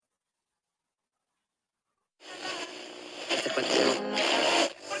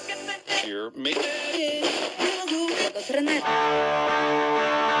You're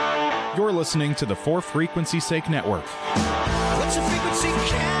listening to the For Frequency's Sake Network. What's your frequency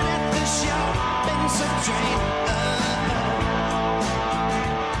can at this show?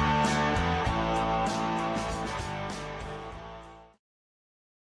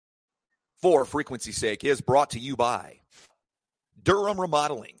 For Frequency's Sake is brought to you by Durham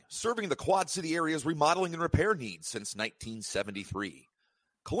Remodeling, serving the Quad City area's remodeling and repair needs since 1973.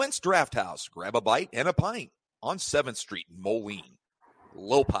 Clint's Draft House, grab a bite and a pint on 7th Street in Moline.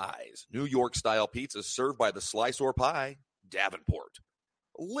 Lopez, New York-style pizza served by the Slice or Pie, Davenport.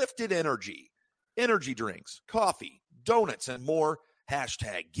 Lifted Energy, energy drinks, coffee, donuts, and more.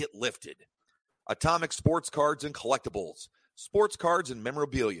 Hashtag Get Lifted. Atomic Sports Cards and Collectibles, sports cards and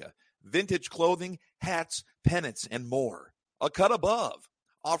memorabilia, vintage clothing, hats, pennants, and more. A Cut Above,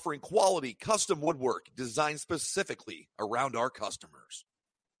 offering quality custom woodwork designed specifically around our customers.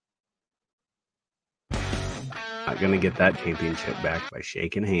 Not going to get that championship back by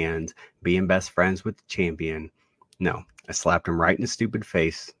shaking hands, being best friends with the champion. No, I slapped him right in the stupid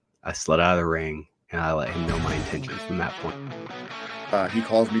face. I slid out of the ring, and I let him know my intentions from that point. He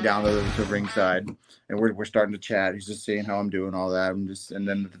calls me down to the ringside, and we're starting to chat. He's just saying how I'm doing, all that. And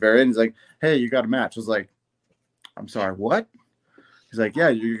then at the very end, he's like, "Hey, you got a match?" I was like, "I'm sorry, what?" He's like, "Yeah,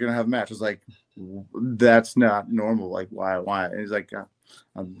 you're gonna have a match." I was like, "That's not normal. Like, why?" And he's like,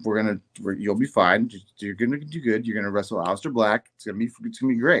 "You'll be fine. You're gonna do good. You're gonna wrestle Aleister Black. It's gonna be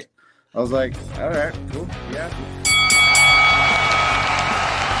great." I was like, "All right, cool, yeah."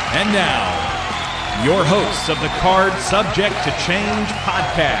 And now, your hosts of the Card Subject to Change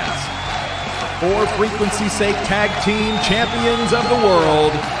podcast, For Frequency's Sake Tag Team Champions of the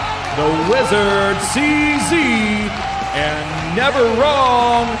World, the Wizard CZ, and Never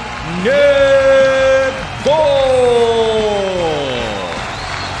Wrong Nick Bull.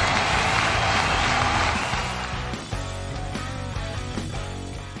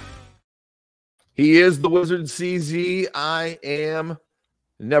 He is the Wizard CZ. I am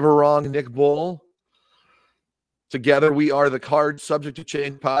Never Wrong Nick Bull. Together, we are the Card Subject to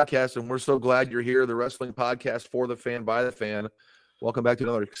Change podcast, and we're so glad you're here, the wrestling podcast for the fan, by the fan. Welcome back to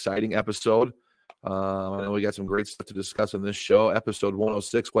another exciting episode. I know we got some great stuff to discuss on this show. Episode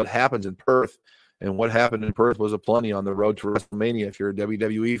 106, what happens in Perth. And what happened in Perth was aplenty on the road to WrestleMania. If you're a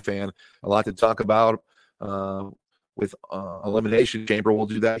WWE fan, a lot to talk about with Elimination Chamber. We'll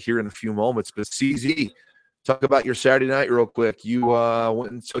do that here in a few moments. But CZ, talk about your Saturday night real quick. You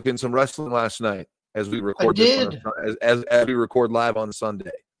went and took in some wrestling last night. As we record as we record live on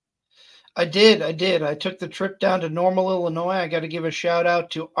Sunday. I did. I took the trip down to Normal, Illinois. I got to give a shout out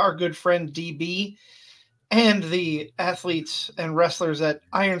to our good friend DB and the athletes and wrestlers at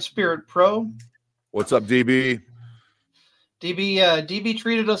Iron Spirit Pro. What's up, DB? DB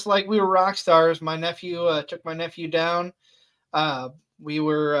treated us like we were rock stars. My nephew took my nephew down.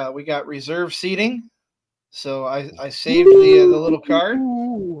 We got reserve seating, so I saved the little card.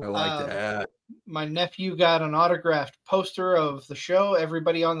 I like that. My nephew got an autographed poster of the show.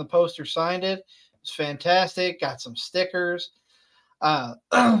 Everybody on the poster signed it. It was fantastic. Got some stickers.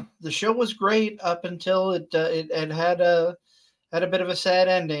 The show was great up until it had a bit of a sad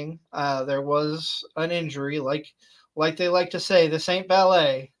ending. There was an injury, like they like to say, this ain't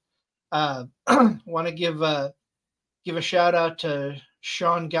ballet. Want to give a shout out to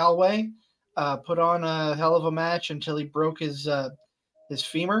Sean Galway. Put on a hell of a match until he broke his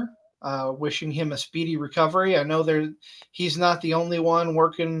femur. Wishing him a speedy recovery. I know he's not the only one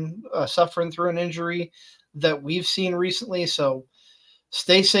suffering through an injury that we've seen recently. So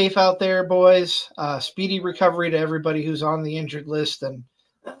stay safe out there, boys. Speedy recovery to everybody who's on the injured list, and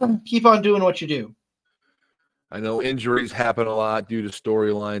keep on doing what you do. I know injuries happen a lot due to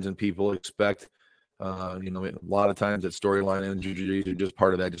storylines, and people expect, a lot of times that storyline injuries are just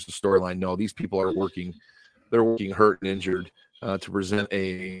part of that, just a storyline. No, these people are working. They're working hurt and injured to present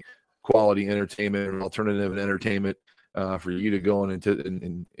a quality entertainment and alternative entertainment for you to go and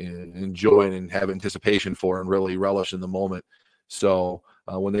enjoy and have anticipation for and really relish in the moment. So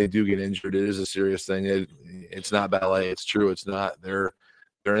when they do get injured, it is a serious thing. It's not ballet. It's true. It's not. They're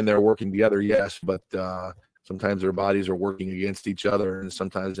in there working together, yes, but sometimes their bodies are working against each other, and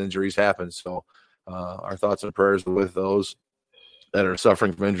sometimes injuries happen. So our thoughts and prayers are with those that are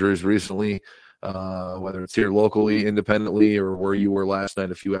suffering from injuries recently. Whether it's here locally, independently, or where you were last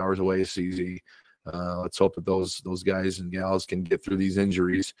night a few hours away, CZ. Let's hope that those guys and gals can get through these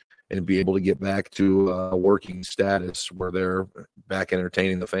injuries and be able to get back to a working status where they're back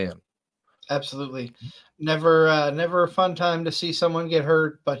entertaining the fan. Absolutely. Never a fun time to see someone get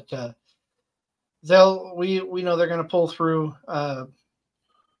hurt, but we know they're going to pull through.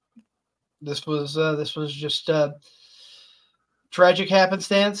 This was just tragic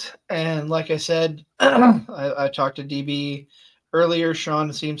happenstance. And like I said, I talked to DB earlier.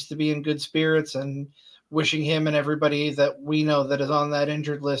 Sean seems to be in good spirits and wishing him and everybody that we know that is on that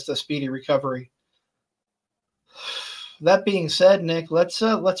injured list a speedy recovery. That being said, Nick, let's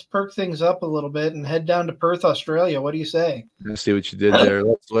perk things up a little bit and head down to Perth, Australia. What do you say? I see what you did there.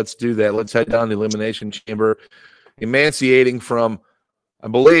 Let's do that. Let's head down the Elimination Chamber, emaciating from, I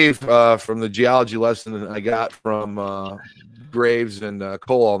believe, from the geology lesson that I got from Graves and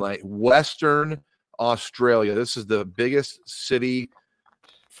Cole all night. Western Australia. This is the biggest city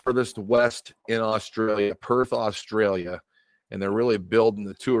furthest west in Australia, Perth, Australia. And they're really building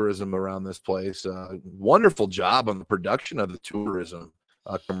the tourism around this place. Wonderful job on the production of the tourism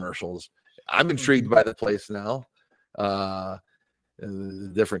commercials. I'm intrigued by the place now. The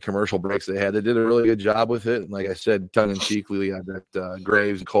different commercial breaks they had. They did a really good job with it. And like I said, tongue-in-cheekly, that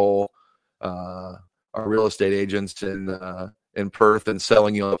Graves and Cole are real estate agents in Perth and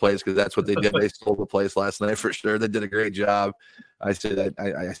selling you on the place, because that's what they did. They sold the place last night for sure. They did a great job. I say that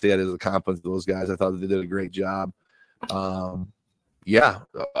as a compliment to those guys. I thought they did a great job. A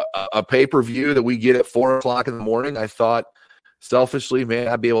pay-per-view that we get at 4:00 in the morning. I thought selfishly, man,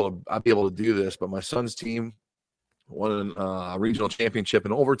 I'd be able to do this, but my son's team won a regional championship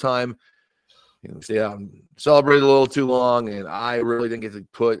in overtime. Stay out and celebrated a little too long, and I really didn't get to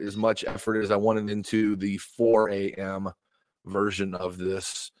put as much effort as I wanted into the 4 a.m. version of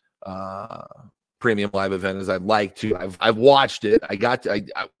this premium live event as I'd like to. I've watched it.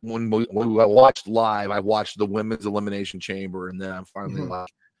 When I watched live, I watched the women's elimination chamber, and then I'm finally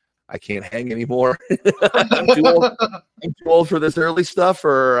like, I can't hang anymore. I'm too old for this early stuff,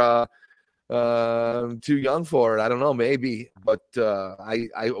 or I'm too young for it. I don't know, maybe. But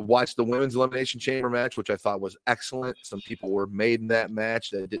I watched the women's elimination chamber match, which I thought was excellent. Some people were made in that match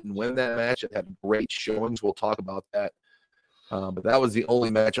that didn't win that match. It had great showings. We'll talk about that. But that was the only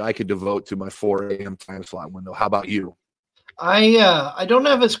match I could devote to my 4 a.m. time slot window. How about you? I don't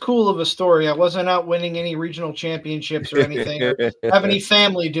have as cool of a story. I wasn't out winning any regional championships or anything, or have any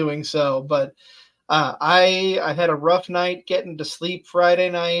family doing so. But I had a rough night getting to sleep Friday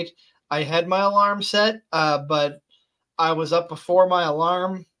night. I had my alarm set, but I was up before my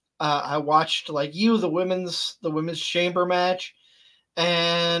alarm. I watched, like you, the women's chamber match,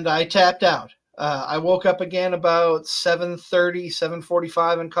 and I tapped out. I woke up again about 7:30,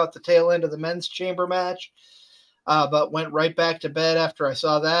 7:45 and caught the tail end of the men's chamber match, but went right back to bed after I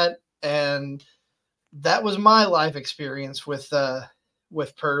saw that. And that was my live experience with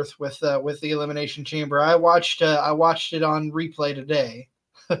Perth, with the Elimination Chamber. I watched it on replay today.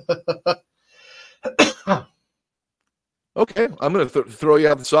 Okay, I'm going to throw you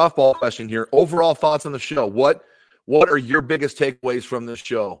out the softball question here. Overall thoughts on the show. What are your biggest takeaways from this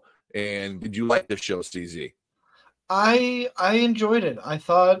show? And did you like this show, CZ? I enjoyed it. I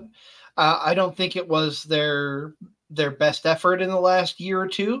thought I don't think it was their best effort in the last year or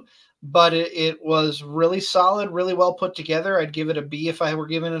two, but it was really solid, really well put together. I'd give it a B if I were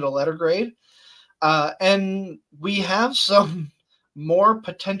giving it a letter grade. And we have some more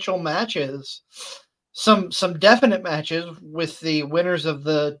potential matches, some definite matches with the winners of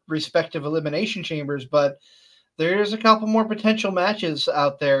the respective elimination chambers, but there's a couple more potential matches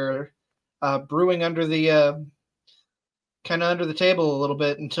out there brewing under the kind of under the table a little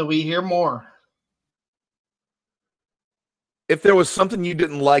bit until we hear more. If there was something you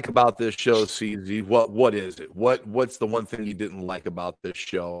didn't like about this show, CZ, what is it? What's the one thing you didn't like about this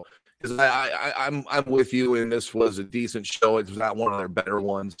show? Because I'm with you, and this was a decent show. It was not one of their better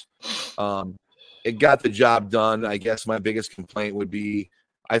ones. It got the job done. I guess my biggest complaint would be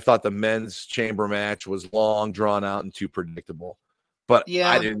I thought the men's chamber match was long, drawn out, and too predictable. But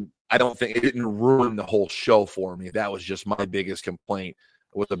yeah, I don't think it didn't ruin the whole show for me. That was just my biggest complaint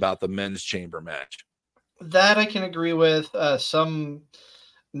about the men's chamber match. That I can agree with. Some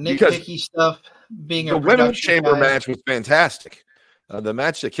nitpicky stuff being the women's chamber match was fantastic. The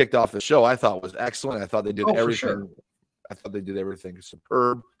match that kicked off the show, I thought, was excellent. I thought they did everything. Sure. I thought they did everything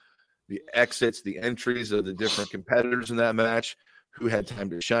superb. The exits, the entries of the different competitors in that match, who had time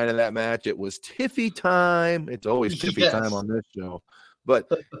to shine in that match. It was Tiffy time. It's always Tiffy time on this show. But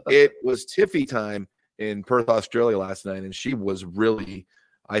it was Tiffy time in Perth, Australia last night, and she was really,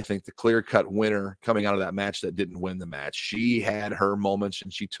 I think, the clear-cut winner coming out of that match that didn't win the match. She had her moments,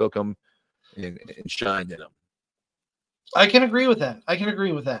 and she took them and shined in them. I can agree with that.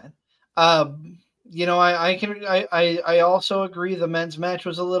 I also agree the men's match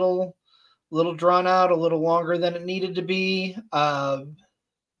was a little drawn out, a little longer than it needed to be. I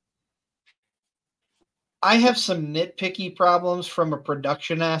have some nitpicky problems from a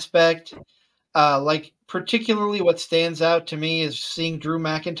production aspect. Like particularly what stands out to me is seeing Drew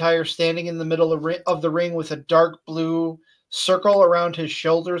McIntyre standing in the middle of the ring with a dark blue circle around his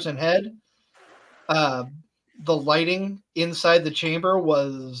shoulders and head. The lighting inside the chamber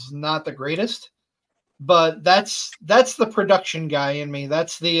was not the greatest, but that's the production guy in me.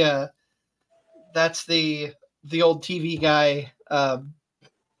 That's the old TV guy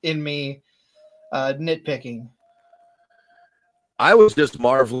in me nitpicking. I was just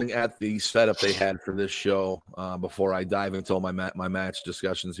marveling at the setup they had for this show before I dive into all my match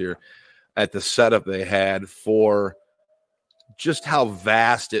discussions here. At the setup they had for just how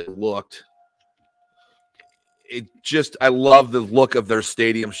vast it looked. I love the look of their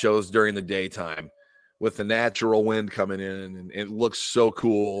stadium shows during the daytime with the natural wind coming in, and it looks so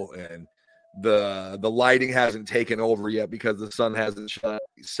cool. And the lighting hasn't taken over yet because the sun hasn't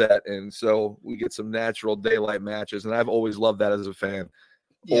set, and so we get some natural daylight matches, and I've always loved that as a fan.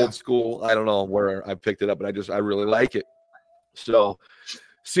 Old school, I don't know where I picked it up, but I really like it. So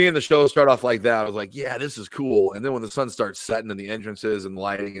seeing the show start off like that, I was like, yeah, this is cool. And then when the sun starts setting and the entrances and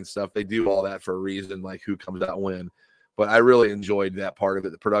lighting and stuff, they do all that for a reason, like who comes out when. But I really enjoyed that part of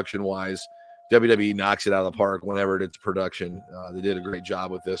it. The production wise, WWE knocks it out of the park whenever it's production. They did a great job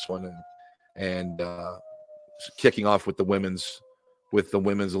with this one, and kicking off with the women's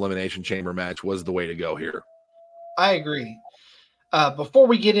elimination chamber match was the way to go here. I agree. Before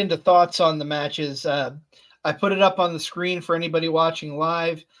we get into thoughts on the matches, I put it up on the screen for anybody watching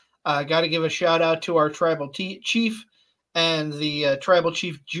live. Got to give a shout out to our tribal chief and the tribal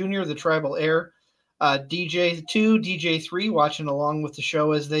chief junior, the tribal heir, DJ2, DJ3, watching along with the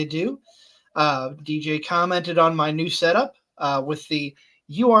show as they do. DJ commented on my new setup with the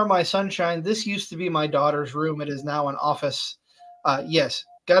 "You are my sunshine. This used to be my daughter's room. It is now an office." Yes,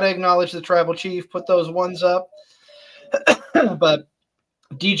 got to acknowledge the tribal chief. Put those ones up. But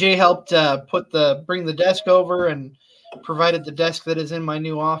DJ helped bring the desk over and provided the desk that is in my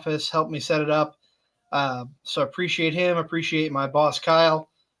new office. Helped me set it up. So appreciate him. Appreciate my boss Kyle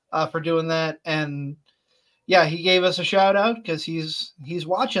for doing that. And yeah, he gave us a shout out because he's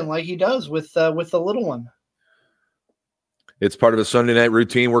watching like he does with the little one. It's part of a Sunday night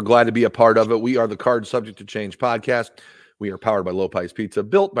routine. We're glad to be a part of it. We are the Card Subject to Change podcast. We are powered by Lopez Pizza,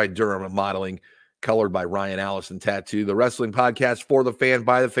 built by Durham Remodeling, colored by Ryan Allison Tattoo, the wrestling podcast for the fan,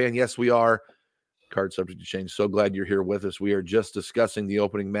 by the fan. Yes, we are Card Subject to Change. So glad you're here with us. We are just discussing the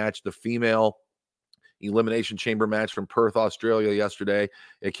opening match, the female elimination chamber match from Perth, Australia yesterday.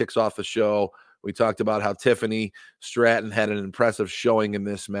 It kicks off the show. We talked about how Tiffany Stratton had an impressive showing in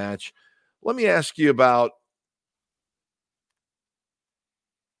this match. Let me ask you about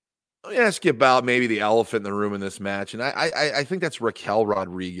maybe the elephant in the room in this match. And I think that's Raquel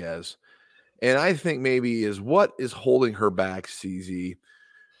Rodriguez. And I think maybe is what is holding her back, CZ.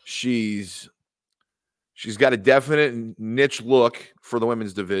 She's got a definite niche look for the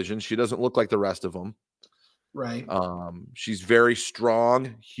women's division. She doesn't look like the rest of them. Right. She's very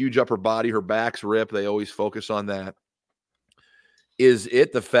strong, huge upper body. Her back's ripped. They always focus on that. Is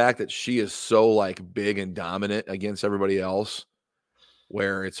it the fact that she is so like big and dominant against everybody else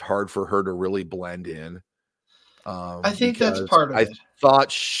where it's hard for her to really blend in? I think that's part of it. I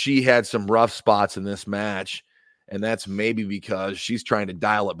thought she had some rough spots in this match, and that's maybe because she's trying to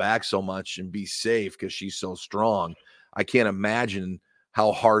dial it back so much and be safe because she's so strong. I can't imagine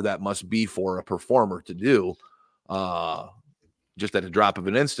how hard that must be for a performer to do just at a drop of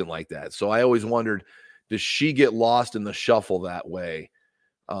an instant like that. So I always wondered, does she get lost in the shuffle that way?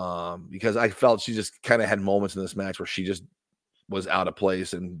 Because I felt she just kind of had moments in this match where she just was out of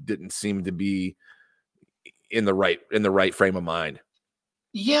place and didn't seem to be in the right frame of mind.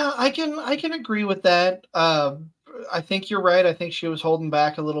 Yeah, I can agree with that. I think you're right. I think she was holding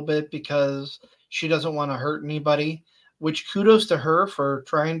back a little bit because she doesn't want to hurt anybody, which kudos to her for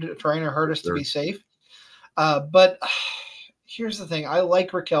trying to hurt us to be safe. But here's the thing. I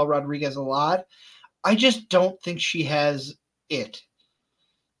like Raquel Rodriguez a lot. I just don't think she has it.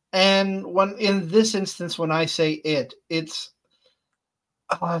 And when in this instance, when I say it's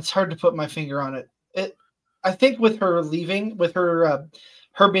hard to put my finger on it. I think with her leaving, with her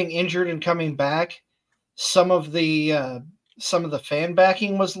being injured and coming back, some of the fan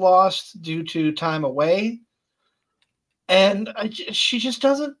backing was lost due to time away, and she just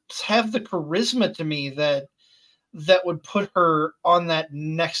doesn't have the charisma to me that would put her on that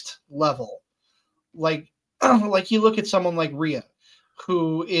next level. Like you look at someone like Rhea,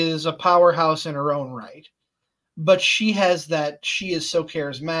 who is a powerhouse in her own right. But she has that, she is so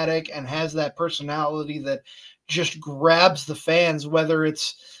charismatic and has that personality that just grabs the fans, whether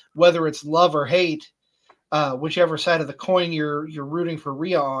it's love or hate, whichever side of the coin you're rooting for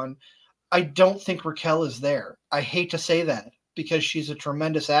Rhea on. I don't think Raquel is there. I hate to say that because she's a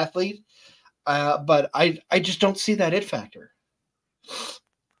tremendous athlete, but I just don't see that it factor.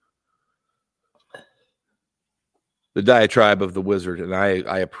 The diatribe of the wizard, and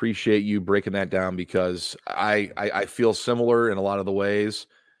I appreciate you breaking that down because I feel similar in a lot of the ways.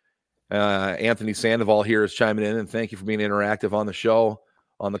 Anthony Sandoval here is chiming in, and thank you for being interactive on the show.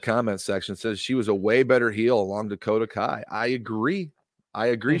 On the comment section, says she was a way better heel along Dakota Kai. I agree.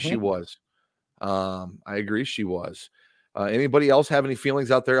 She was. I agree she was. Anybody else have any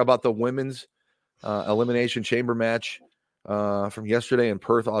feelings out there about the women's elimination chamber match from yesterday in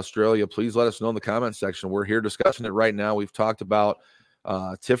Perth, Australia? Please let us know in the comment section. We're here discussing it right now. We've talked about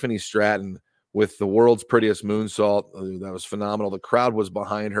Tiffany Stratton with the world's prettiest moonsault. That was phenomenal. The crowd was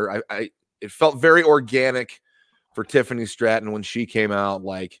behind her. It felt very organic for Tiffany Stratton when she came out.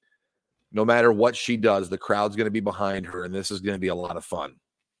 Like, no matter what she does, the crowd's going to be behind her, and this is going to be a lot of fun.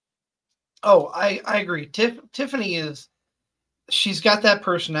 Oh, I agree. Tiffany she's got that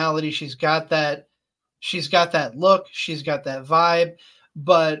personality. She's got that look. She's got that vibe.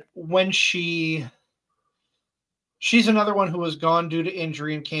 But when she's another one who was gone due to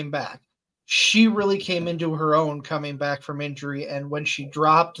injury and came back. She really came into her own coming back from injury. And when she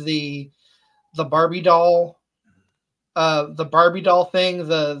dropped the Barbie doll thing,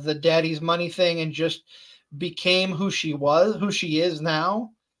 the daddy's money thing, and just became who she is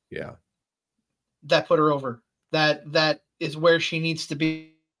now. Yeah. That put her over. That is where she needs to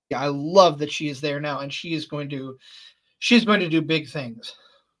be. I love that she is there now, and she's going to do big things.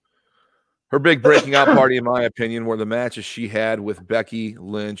 Her big breaking out party, in my opinion, were the matches she had with Becky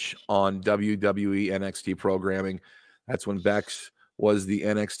Lynch on WWE NXT programming. That's when Bex was the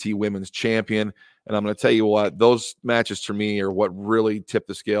NXT Women's Champion. And I'm going to tell you what, those matches to me are what really tipped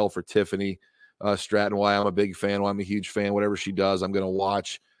the scale for Tiffany Stratton, why I'm a big fan, why I'm a huge fan. Whatever she does, I'm going to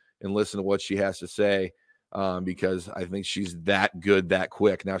watch and listen to what she has to say because I think she's that good, that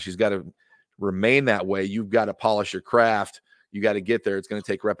quick. Now, she's got to remain that way. You've got to polish your craft. You got to get there. It's going to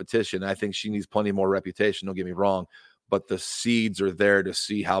take repetition. I think she needs plenty more reputation. Don't get me wrong, but the seeds are there to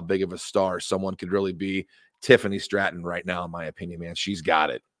see how big of a star someone could really be. Tiffany Stratton right now, in my opinion, man, she's got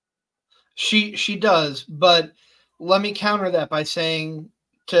it. She does, but let me counter that by saying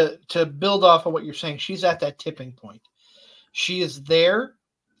to build off of what you're saying, she's at that tipping point. She is there,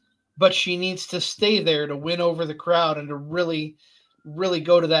 but she needs to stay there to win over the crowd and to really, really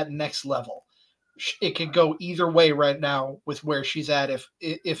go to that next level. It could go either way right now with where she's at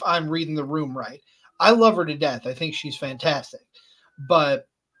if I'm reading the room right. I love her to death. I think she's fantastic. But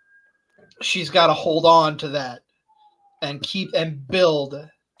she's got to hold on to that and keep and build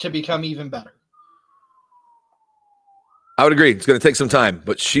to become even better. I would agree. It's going to take some time,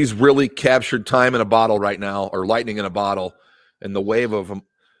 but she's really captured time in a bottle right now, or lightning in a bottle, and the wave of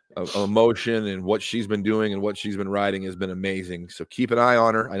emotion and what she's been doing and what she's been riding has been amazing. So keep an eye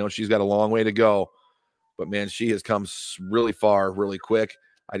on her. I know she's got a long way to go, but man, she has come really far, really quick.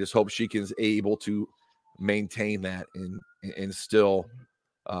 I just hope she is able to maintain that and still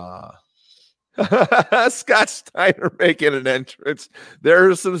Scott Steiner making an entrance. There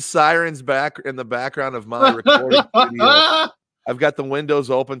are some sirens back in the background of my recording studio. I've got the windows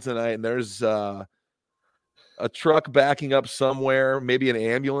open tonight, and there's a truck backing up somewhere, maybe an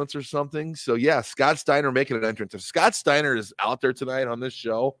ambulance or something. So yeah, Scott Steiner making an entrance. If Scott Steiner is out there tonight on this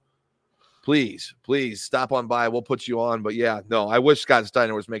show, please stop on by. We'll put you on. But yeah, no, I wish Scott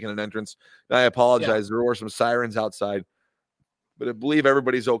Steiner was making an entrance. And I apologize. Yeah. There were some sirens outside, but I believe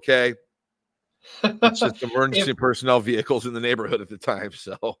everybody's okay. It's just emergency personnel vehicles in the neighborhood at the time.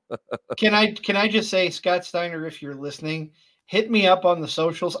 So can I just say, Scott Steiner, if you're listening, hit me up on the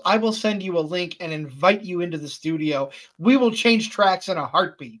socials. I will send you a link and invite you into the studio. We will change tracks in a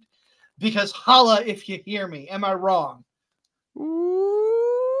heartbeat. Because holla if you hear me. Am I wrong?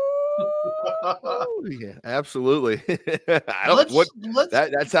 Yeah, absolutely.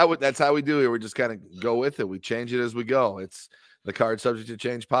 That's how we do it. We just kind of go with it. We change it as we go. It's the Card Subject to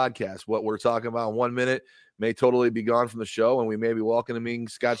Change podcast. What we're talking about in 1 minute may totally be gone from the show, and we may be welcoming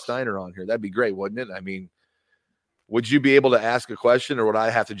Scott Steiner on here. That'd be great, wouldn't it? I mean, would you be able to ask a question, or would I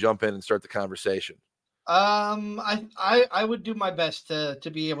have to jump in and start the conversation? I would do my best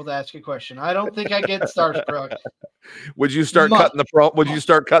to be able to ask a question. I don't think I get starstruck. Would you start cutting the promo? Would you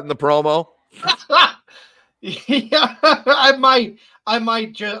start cutting the promo? Yeah, I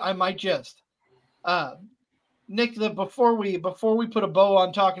might just. Nick, before we put a bow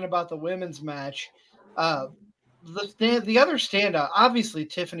on talking about the women's match, the other standout, obviously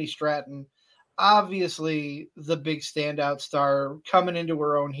Tiffany Stratton, obviously the big standout star coming into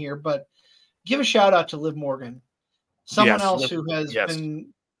her own here, but give a shout out to Liv Morgan, someone else who has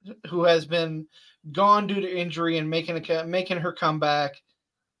been who has been gone due to injury and making her comeback.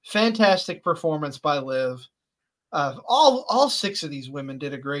 Fantastic performance by Liv. All 6 of these women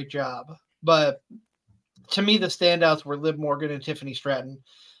did a great job, but to me the standouts were Liv Morgan and Tiffany Stratton,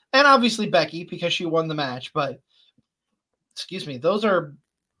 and obviously Becky because she won the match. But excuse me, those are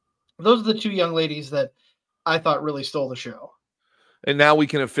the 2 young ladies that I thought really stole the show. And now we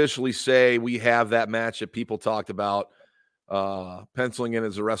can officially say we have that match that people talked about penciling in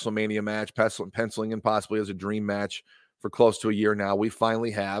as a WrestleMania match, penciling in possibly as a dream match for close to a year now. We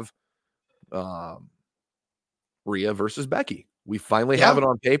finally have Rhea versus Becky. We finally have it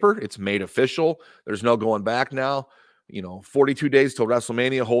on paper. It's made official. There's no going back now. 42 days till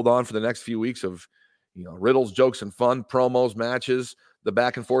WrestleMania. Hold on for the next few weeks of, riddles, jokes, and fun, promos, matches. The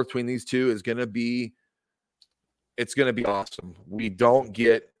back and forth between these two is going to be, it's going to be awesome. We don't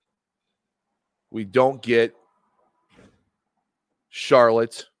get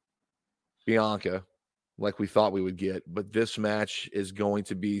Charlotte, Bianca like we thought we would get, but this match is going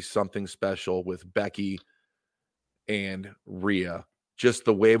to be something special with Becky and Rhea. Just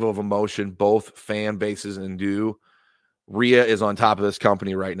the wave of emotion both fan bases endue. Rhea is on top of this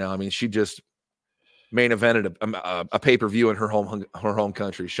company right now. I mean, she just main evented a pay-per-view in her home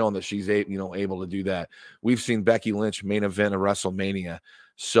country, showing that she's able to do that. We've seen Becky Lynch main event a WrestleMania.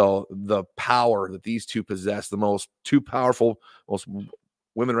 So the power that these two possess, the two powerful, most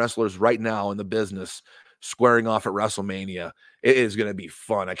women wrestlers right now in the business, squaring off at WrestleMania. It is going to be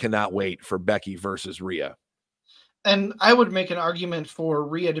fun. I cannot wait for Becky versus Rhea. And I would make an argument for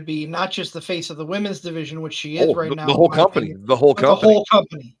Rhea to be not just the face of the women's division, which she is right now. The whole company. The whole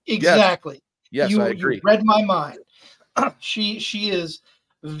company. Exactly. Yes, I agree. You read my mind. She is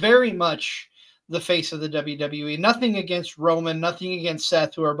very much the face of the WWE. Nothing against Roman, nothing against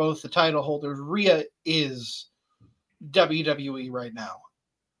Seth, who are both the title holders. Rhea is WWE right now,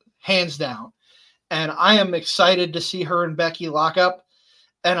 hands down. And I am excited to see her and Becky lock up.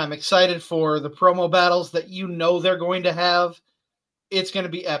 And I'm excited for the promo battles that they're going to have. It's going to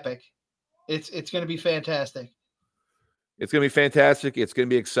be epic. It's going to be fantastic. It's going to be fantastic. It's going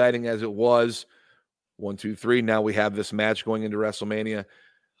to be exciting as it was. 1, 2, 3. Now we have this match going into WrestleMania.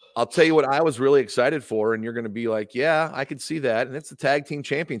 I'll tell you what I was really excited for, and you're going to be like, yeah, I could see that. And it's the Tag Team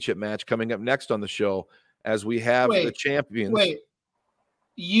Championship match coming up next on the show as we have the champions. Wait,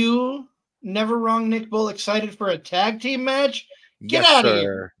 you never wrong, Nick Bull, excited for a tag team match? Get out of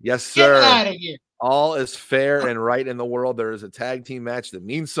here. Yes, sir. Get out of here. All is fair and right in the world. There is a tag team match that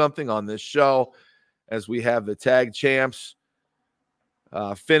means something on this show as we have the tag champs,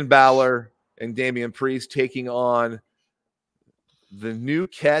 Finn Balor and Damian Priest taking on the New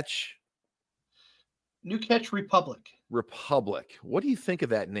Catch Republic. What do you think of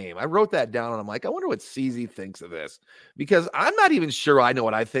that name? I wrote that down and I'm like, I wonder what CZ thinks of this, because I'm not even sure I know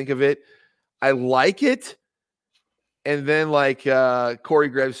what I think of it. I like it. And then, like Corey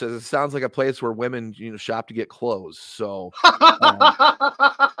Graves says, it sounds like a place where women, shop to get clothes. So I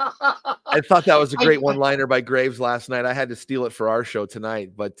thought that was a great one-liner by Graves last night. I had to steal it for our show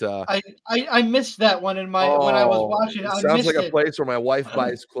tonight, but I missed that one when I was watching. It sounds like a place where my wife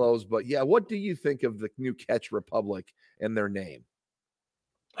buys clothes. But yeah, what do you think of the New Catch Republic and their name?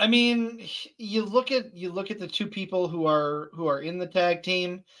 I mean, you look at the two people who are in the tag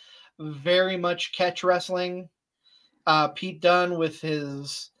team, very much catch wrestling. Pete Dunne with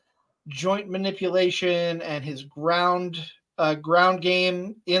his joint manipulation and his ground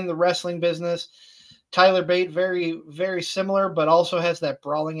game in the wrestling business. Tyler Bate, very, very similar, but also has that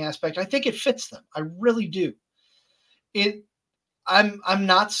brawling aspect. I think it fits them. I really do. I'm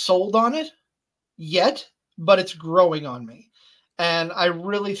not sold on it yet, but it's growing on me. And I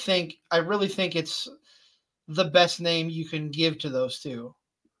really think it's the best name you can give to those two.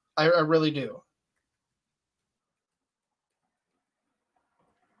 I really do.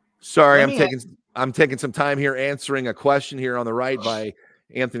 Sorry, I'm taking some time here answering a question here on the right by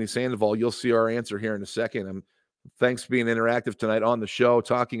Anthony Sandoval. You'll see our answer here in a second. Thanks for being interactive tonight on the show,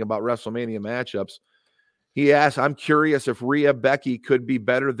 talking about WrestleMania matchups. He asked, I'm curious if Rhea Becky could be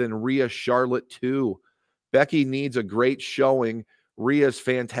better than Rhea Charlotte too. Becky needs a great showing. Rhea's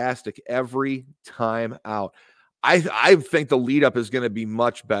fantastic every time out. I think the lead up is going to be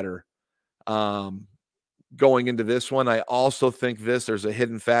much better. Going into this one, I also think there's a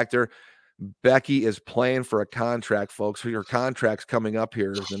hidden factor. Becky is playing for a contract, folks. Her contract's coming up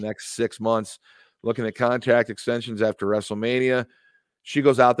here the next 6 months. Looking at contract extensions after WrestleMania. She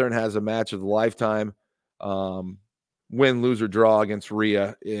goes out there and has a match of the lifetime. Win, lose, or draw against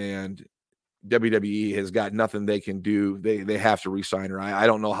Rhea, and WWE has got nothing they can do. They have to re-sign her. I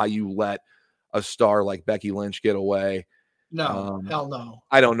don't know how you let a star like Becky Lynch get away. No, hell no.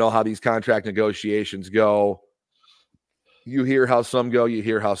 I don't know how these contract negotiations go. You hear how some go, you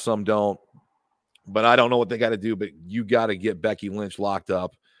hear how some don't. But I don't know what they got to do. But you got to get Becky Lynch locked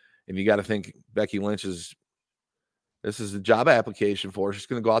up. And you got to think Becky Lynch this is a job application for her. She's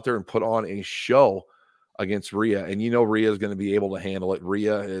going to go out there and put on a show against Rhea. And Rhea is going to be able to handle it.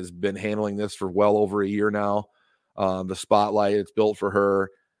 Rhea has been handling this for well over a year now. The spotlight it's built for her.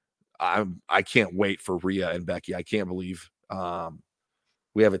 I can't wait for Rhea and Becky. I can't believe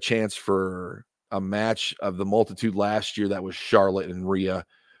we have a chance for a match of the multitude last year. That was Charlotte and Rhea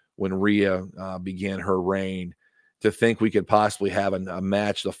when Rhea began her reign. To think we could possibly have a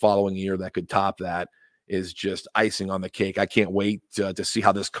match the following year that could top that is just icing on the cake. I can't wait to see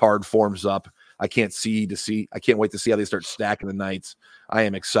how this card forms up. I can't wait to see how they start stacking the nights. I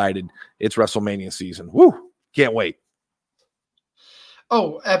am excited. It's WrestleMania season. Woo! Can't wait.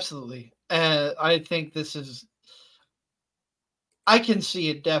 Oh, absolutely. I think I can see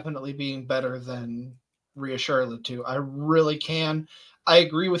it definitely being better than Rhea Charlotte too. I really can. I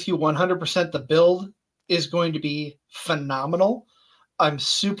agree with you 100%. The build is going to be phenomenal. I'm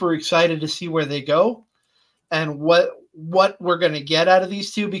super excited to see where they go and what we're going to get out of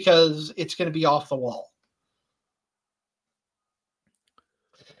these two, because it's going to be off the wall.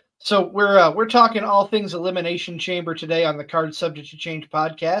 So we're talking all things Elimination Chamber today on the Card Subject to Change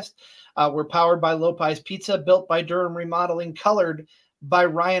podcast. We're powered by Lopez Pizza, built by Durham Remodeling, colored by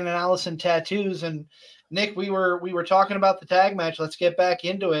Ryan and Allison Tattoos. And Nick, we were talking about the tag match. Let's get back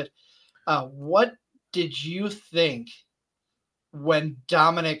into it. What did you think when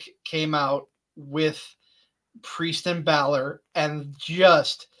Dominic came out with Priest and Balor and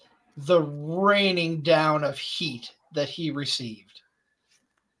just the raining down of heat that he received?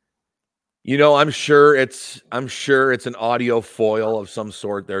 I'm sure it's an audio foil of some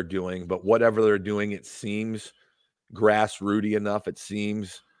sort they're doing, but whatever they're doing, it seems grassrooty enough. It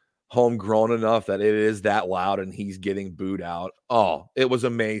seems homegrown enough that it is that loud and he's getting booed out. Oh, it was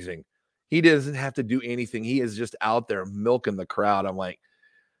amazing. He doesn't have to do anything. He is just out there milking the crowd. I'm like,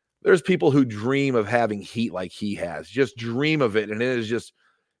 there's people who dream of having heat like he has. Just dream of it. And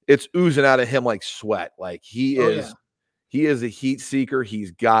it's oozing out of him like sweat. Like he is a heat seeker.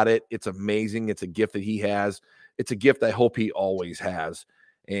 He's got it. It's amazing. It's a gift that he has. It's a gift I hope he always has.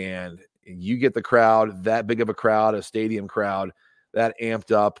 And you get the crowd, that big of a crowd, a stadium crowd, that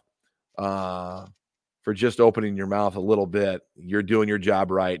amped up for just opening your mouth a little bit. You're doing your job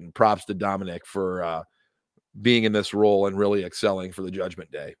right. And props to Dominic for being in this role and really excelling for the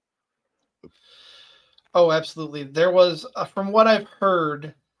Judgment Day. Oh, absolutely. There was, from what I've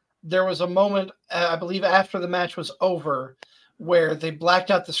heard, there was a moment, I believe after the match was over, where they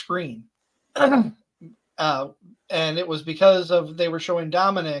blacked out the screen. And it was because they were showing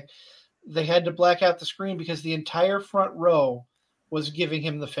Dominic. They had to black out the screen because the entire front row was giving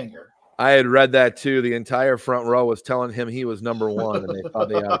him the finger. I had read that too. The entire front row was telling him he was number one, and they thought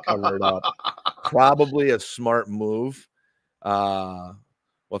they had to cover it up. Probably a smart move.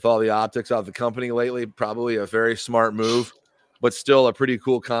 With all the optics out of the company lately, probably a very smart move, but still a pretty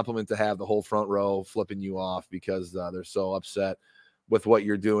cool compliment to have the whole front row flipping you off because they're so upset with what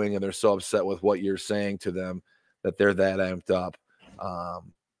you're doing and they're so upset with what you're saying to them that they're that amped up.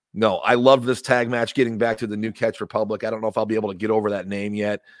 No, I love this tag match. Getting back to the New Catch Republic. I don't know if I'll be able to get over that name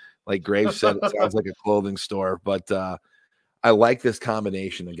yet. Like Graves said, it sounds like a clothing store, but I like this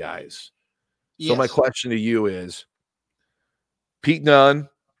combination of guys. So Yes. my question to you is Pete Dunne,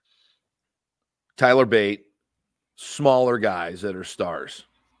 Tyler Bate, smaller guys that are stars.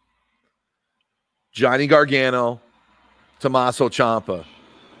 Johnny Gargano, Tommaso Ciampa,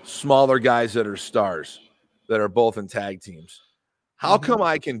 smaller guys that are stars that are both in tag teams. How come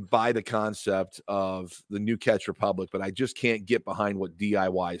I can buy the concept of the New Catch Republic, but I just can't get behind what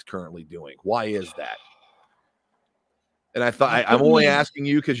DIY is currently doing? Why is that? And I thought I'm only asking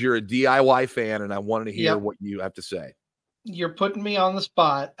you because you're a DIY fan, and I wanted to hear what you have to say. You're putting me on the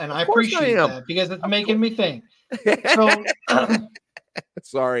spot, and I course appreciate I am. that because it's making me think. So,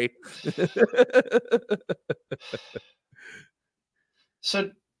 Sorry.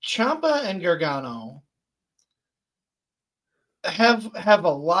 So Ciampa and Gargano have a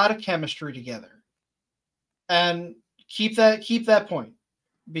lot of chemistry together, and keep that point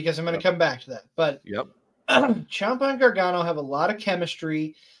because I'm going to come back to that. But Ciampa and Gargano have a lot of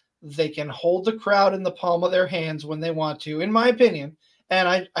chemistry. They can hold the crowd in the palm of their hands when they want to, in my opinion.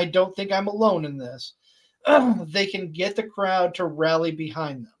 And I don't think I'm alone in this. They can get the crowd to rally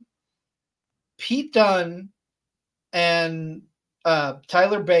behind them. Pete Dunne and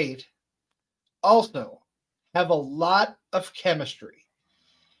Tyler Bate also have a lot of chemistry.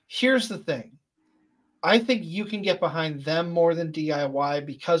 Here's the thing. I think you can get behind them more than DIY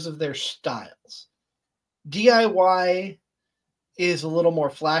because of their styles. DIY is a little more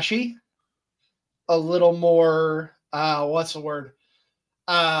flashy, a little more what's the word?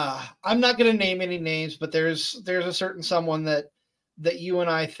 I'm not going to name any names, but there's a certain someone that you and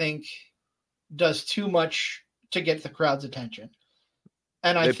I think does too much to get the crowd's attention.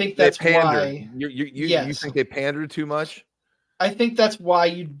 And I think that's why you think they pander too much? I think that's why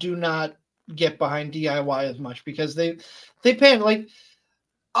you do not get behind DIY as much, because they pander. Like,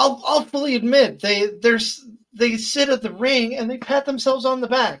 I'll fully admit they sit at the ring and they pat themselves on the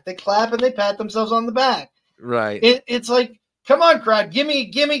back. They clap and they pat themselves on the back. Right. It's like, come on, crowd,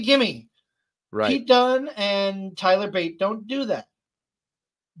 gimme. Right. Pete Dunne and Tyler Bate don't do that,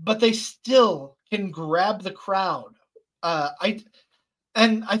 but they still can grab the crowd. I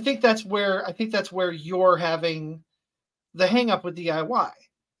think that's where you're having the hang up with DIY,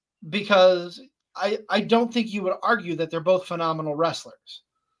 because I don't think you would argue that they're both phenomenal wrestlers.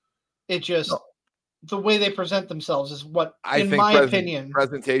 It just the way they present themselves is what, in my opinion,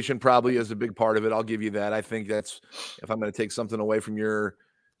 presentation probably is a big part of it. I'll give you that. I think that's, if I'm going to take something away from your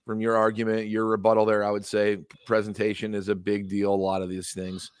argument, your rebuttal there, I would say presentation is a big deal. A lot of these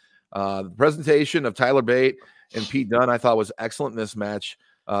things, the presentation of Tyler Bate and Pete Dunne, I thought was excellent in this match.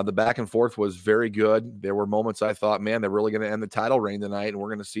 The back and forth was very good. There were moments I thought, man, they're really going to end the title reign tonight, and we're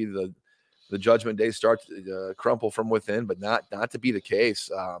going to see the Judgment Day start to crumple from within, but not to be the case.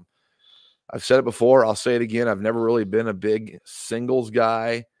 I've said it before, I'll say it again. I've never really been a big singles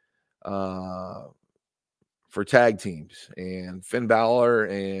guy for tag teams. And Finn Balor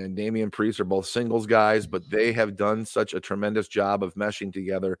and Damian Priest are both singles guys, but they have done such a tremendous job of meshing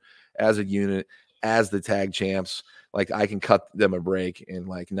together as a unit, as the tag champs. Like, I can cut them a break and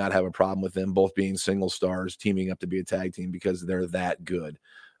like not have a problem with them both being single stars teaming up to be a tag team, because they're that good.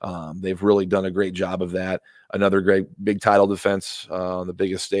 They've really done a great job of that. Another great big title defense on the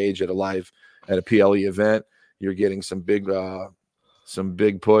biggest stage at a PLE event. You're getting some big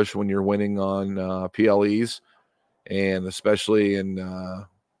push when you're winning on PLEs, and especially in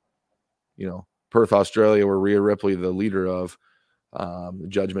Perth, Australia, where Rhea Ripley, the leader of the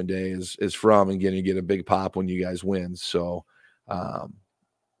Judgment Day, is from, and going to get a big pop when you guys win. So all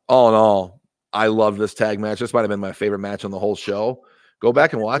in all, I love this tag match. This might have been my favorite match on the whole show. Go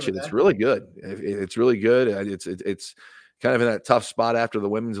back and watch it. It's really good. It's really good. It's kind of in that tough spot after the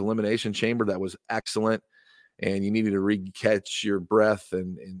women's elimination chamber that was excellent, and you needed to re-catch your breath.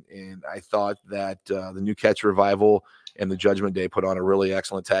 And I thought that the New Catch Revival and the Judgment Day put on a really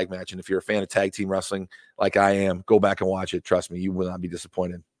excellent tag match. And if you're a fan of tag team wrestling like I am, go back and watch it. Trust me, you will not be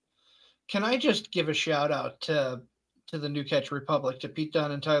disappointed. Can I just give a shout out to the New Catch Republic, to Pete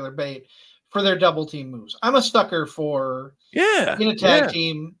Dunne and Tyler Bate, for their double team moves? I'm a sucker for in a tag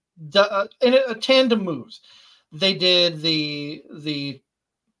team, in a tandem moves. They did the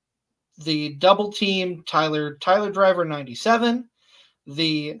double team Tyler Driver 97.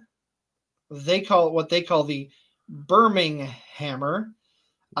 They call it what they call the Burning Hammer.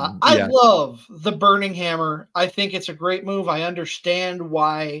 I love the Burning Hammer. I think it's a great move. I understand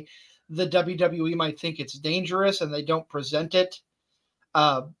why the WWE might think it's dangerous and they don't present it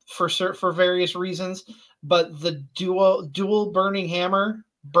for various reasons. But the dual Burning Hammer,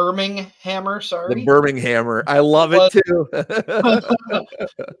 sorry. The Burning Hammer. I love it too.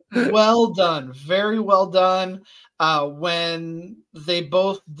 Well done. Very well done. When they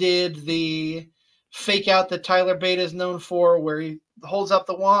both did the fake out that Tyler Bate is known for, where he holds up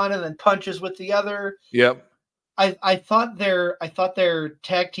the one and then punches with the other. Yep. I thought their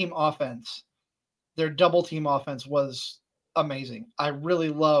tag team offense, their double team offense, was amazing. I really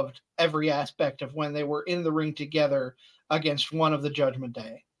loved every aspect of when they were in the ring together against one of the Judgment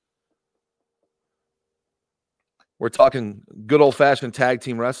Day. We're talking good old-fashioned tag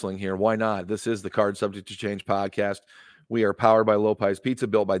team wrestling here. Why not? This is the Card Subject to Change podcast. We are powered by Lopez Pizza,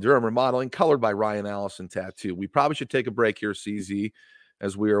 built by Durham Remodeling, colored by Ryan Allison Tattoo. We probably should take a break here, CZ,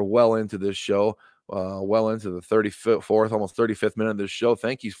 as we are well into this show, well into the 34th, almost 35th minute of this show.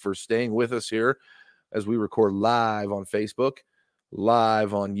 Thank you for staying with us here as we record live on Facebook,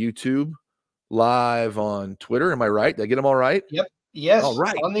 live on YouTube, live on Twitter. Am I right? Did I get them all right? Yep. Yes. All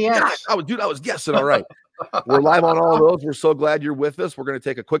right. On the X. I was guessing all right. We're live on all of those. We're so glad you're with us. We're going to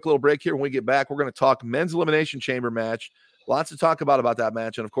take a quick little break here. When we get back, we're going to talk men's elimination chamber match. Lots to talk about that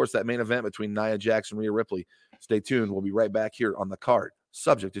match. And, of course, that main event between Nia Jax and Rhea Ripley. Stay tuned. We'll be right back here on the Card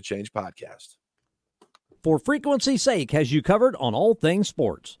Subject to Change podcast. For frequency's sake, has you covered on all things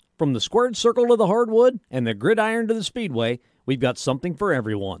sports. From the squared circle to the hardwood and the gridiron to the speedway, we've got something for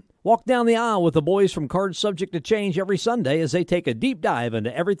everyone. Walk down the aisle with the boys from Cards Subject to Change every Sunday as they take a deep dive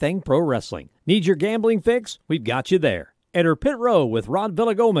into everything pro wrestling. Need your gambling fix? We've got you there. Enter Pit Row with Rod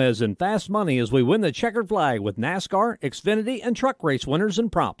Villagomez and Fast Money as we win the checkered flag with NASCAR, Xfinity, and truck race winners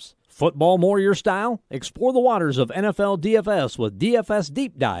and props. Football more your style? Explore the waters of NFL DFS with DFS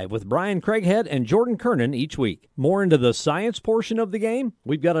Deep Dive with Brian Craighead and Jordan Kernan each week. More into the science portion of the game?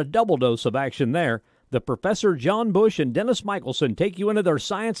 We've got a double dose of action there. The Professor John Bush and Dennis Michelson take you into their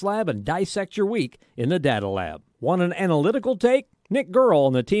science lab and dissect your week in the data lab. Want an analytical take? Nick Gurl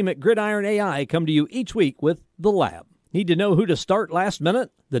and the team at Gridiron AI come to you each week with The Lab. Need to know who to start last minute?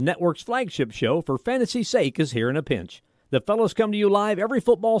 The network's flagship show, For Fantasy's Sake, is here in a pinch. The fellows come to you live every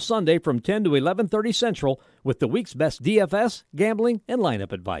football Sunday from 10 to 11:30 Central with the week's best DFS, gambling, and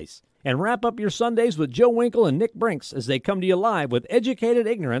lineup advice. And wrap up your Sundays with Joe Winkle and Nick Brinks as they come to you live with educated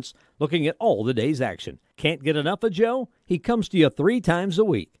ignorance looking at all the day's action. Can't get enough of Joe? He comes to you 3 times a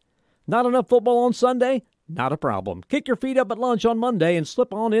week. Not enough football on Sunday? Not a problem. Kick your feet up at lunch on Monday and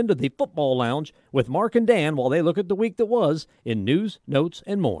slip on into the football lounge with Mark and Dan while they look at the week that was in news, notes,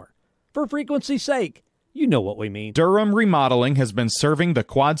 and more. For frequency's sake, you know what we mean. Durham Remodeling has been serving the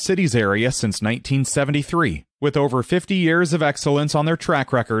Quad Cities area since 1973. With over 50 years of excellence on their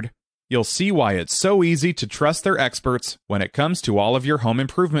track record, you'll see why it's so easy to trust their experts when it comes to all of your home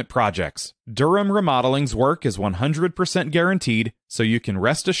improvement projects. Durham Remodeling's work is 100% guaranteed, so you can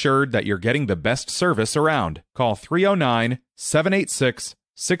rest assured that you're getting the best service around. Call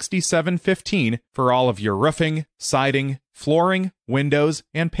 309-786-6715 for all of your roofing, siding, flooring, windows,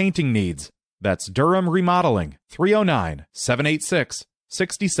 and painting needs. That's Durham Remodeling,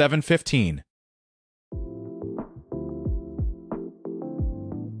 309-786-6715.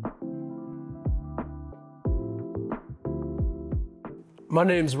 My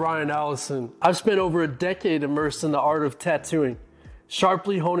name's Ryan Allison. I've spent over a decade immersed in the art of tattooing.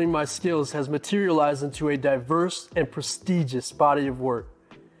 Sharply honing my skills has materialized into a diverse and prestigious body of work.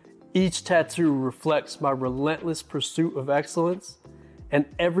 Each tattoo reflects my relentless pursuit of excellence, and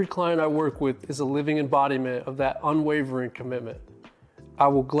every client I work with is a living embodiment of that unwavering commitment. I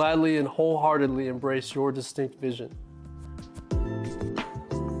will gladly and wholeheartedly embrace your distinct vision.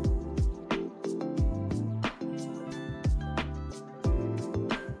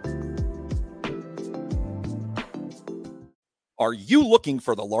 Are you looking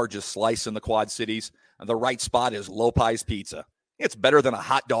for the largest slice in the Quad Cities? The right spot is Lopez Pizza. It's better than a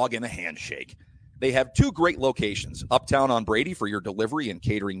hot dog and a handshake. They have 2 great locations, uptown on Brady for your delivery and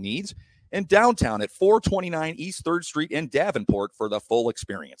catering needs, and downtown at 429 East 3rd Street in Davenport for the full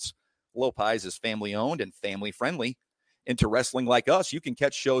experience. Lopez is family-owned and family-friendly. Into wrestling like us, you can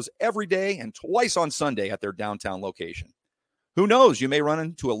catch shows every day and twice on Sunday at their downtown location. Who knows, you may run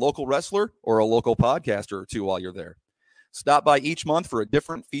into a local wrestler or a local podcaster or two while you're there. Stop by each month for a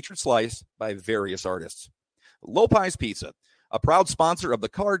different featured slice by various artists. Lopez Pizza, a proud sponsor of the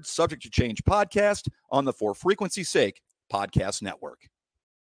Cards Subject to Change podcast on the For Frequency's Sake podcast network.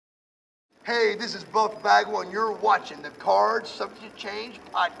 Hey, this is Buff Bagwell, and you're watching the Cards Subject to Change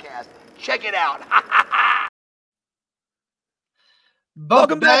podcast. Check it out.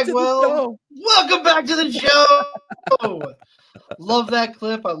 Welcome Bagwell. Welcome back to the show. Love that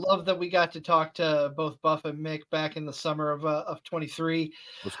clip. I love that we got to talk to both Buff and Mick back in the summer of 23.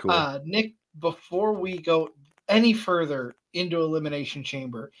 That's cool. Nick, before we go any further into Elimination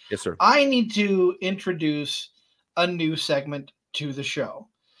Chamber, Yes, sir. I need to introduce a new segment to the show.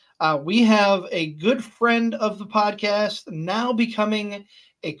 We have a good friend of the podcast now becoming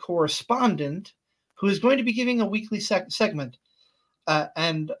a correspondent who is going to be giving a weekly segment.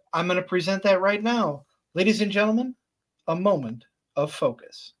 And I'm going to present that right now. Ladies and gentlemen, a moment of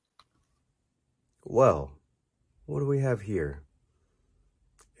focus. Well, what do we have here?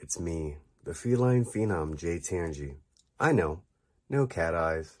 It's me, the feline phenom Jay Tangi. I know, no cat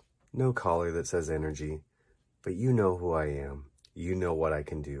eyes, no collar that says energy, but you know who I am. You know what I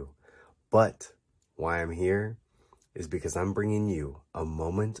can do. But why I'm here is because I'm bringing you a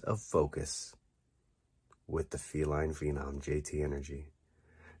moment of focus with the feline phenom JT Energy.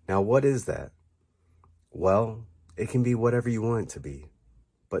 Now, what is that? Well, it can be whatever you want it to be.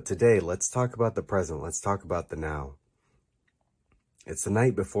 But today, let's talk about the present. Let's talk about the now. It's the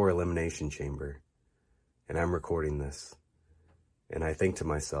night before Elimination Chamber, and I'm recording this. And I think to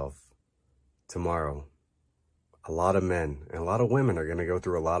myself, tomorrow, a lot of men and a lot of women are going to go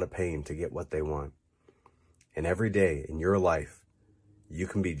through a lot of pain to get what they want. And every day in your life, you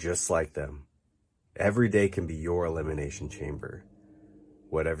can be just like them. Every day can be your elimination chamber.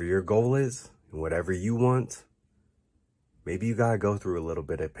 Whatever your goal is and whatever you want, maybe you got to go through a little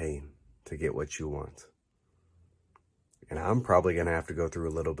bit of pain to get what you want. And I'm probably going to have to go through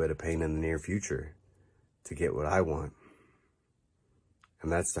a little bit of pain in the near future to get what I want.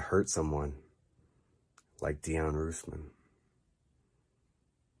 And that's to hurt someone like Dion Roosman.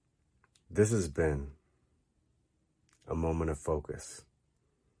 This has been a moment of focus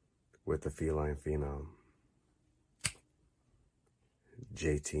with the feline phenom,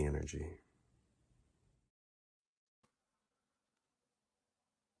 JT Energy.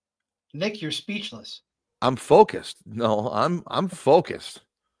 Nick, you're speechless. I'm focused. No, I'm focused.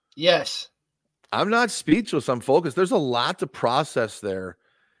 Yes. I'm not speechless. I'm focused. There's a lot to process there.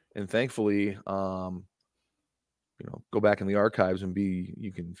 And thankfully, go back in the archives and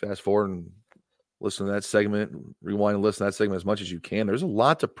you can fast forward and listen to that segment, rewind and listen to that segment as much as you can. There's a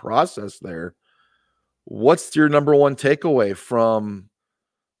lot to process there. What's your number one takeaway from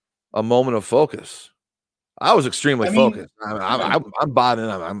a moment of focus? I was extremely focused. I'm buying in.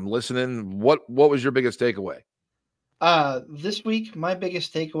 I'm listening. What was your biggest takeaway? This week, my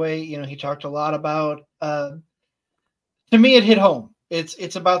biggest takeaway, he talked a lot about, to me, it hit home.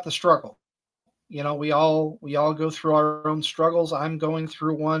 It's about the struggle. We all go through our own struggles. I'm going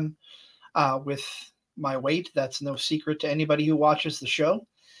through one with my weight. That's no secret to anybody who watches the show.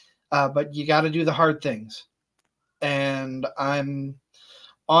 But you got to do the hard things. And I'm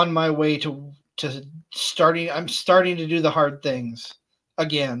on my way to starting. I'm starting to do the hard things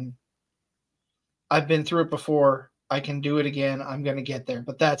again. I've been through it before. I can do it again. I'm going to get there.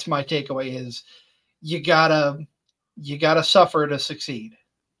 But that's my takeaway is you gotta suffer to succeed.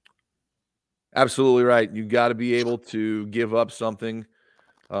 Absolutely right. You got to be able to give up something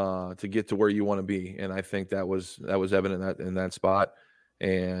to get to where you want to be. And I think that was evident in that spot.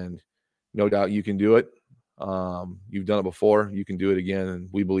 And no doubt you can do it. You've done it before. You can do it again. And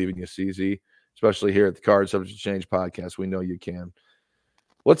we believe in you, CZ, especially here at the Card Subject to Change podcast. We know you can.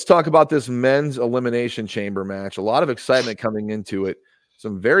 Let's talk about this men's elimination chamber match. A lot of excitement coming into it.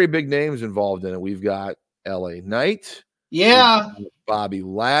 Some very big names involved in it. We've got LA Knight. Yeah. Bobby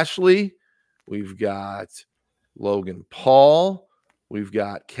Lashley. We've got Logan Paul. We've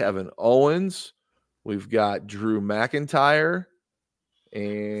got Kevin Owens. We've got Drew McIntyre.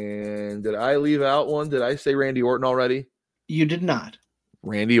 And did I leave out one? Did I say Randy Orton already? You did not.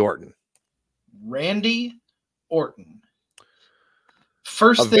 Randy Orton. Randy Orton.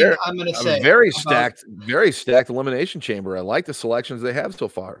 First thing I'm going to say. A very stacked elimination chamber. I like the selections they have so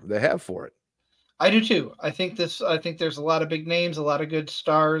far. They have for it. I do too. I think there's a lot of big names, a lot of good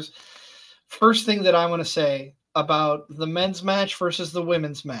stars. First thing that I want to say about the men's match versus the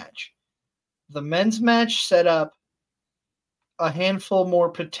women's match. The men's match set up a handful more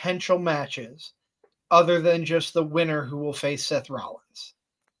potential matches other than just the winner who will face Seth Rollins.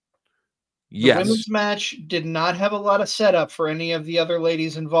 Yes. The women's match did not have a lot of setup for any of the other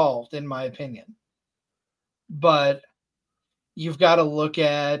ladies involved, in my opinion. But you've got to look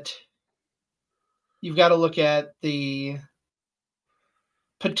at the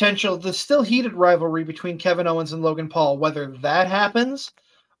potential, the still heated rivalry between Kevin Owens and Logan Paul, whether that happens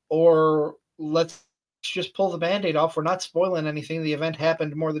or let's just pull the Band-Aid off. We're not spoiling anything. The event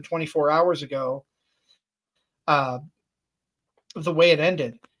happened more than 24 hours ago. The way it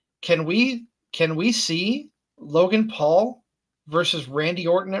ended. Can we see Logan Paul versus Randy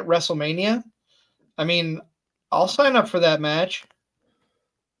Orton at WrestleMania? I mean, I'll sign up for that match.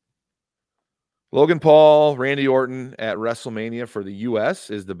 Logan Paul, Randy Orton at WrestleMania for the U.S.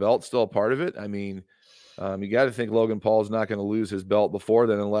 Is the belt still a part of it? I mean, you got to think Logan Paul is not going to lose his belt before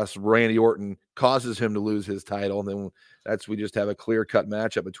then, unless Randy Orton causes him to lose his title. And then we just have a clear-cut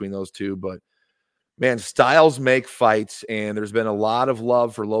matchup between those two. But man, styles make fights, and there's been a lot of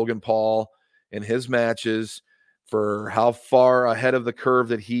love for Logan Paul and his matches, for how far ahead of the curve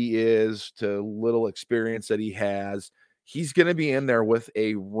that he is, to little experience that he has. He's going to be in there with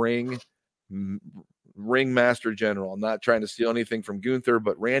a ring master general. I'm not trying to steal anything from Gunther,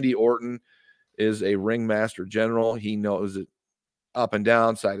 but Randy Orton is a ring master general. He knows it up and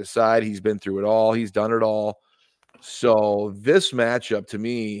down, side to side. He's been through it all. He's done it all. So this matchup, to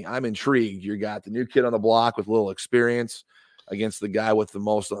me, I'm intrigued. You got the new kid on the block with little experience against the guy with the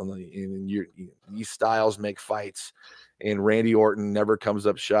most on these styles make fights. And Randy Orton never comes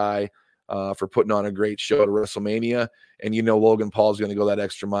up shy for putting on a great show at WrestleMania. And Logan Paul is going to go that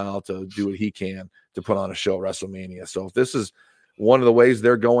extra mile to do what he can to put on a show at WrestleMania. So if this is one of the ways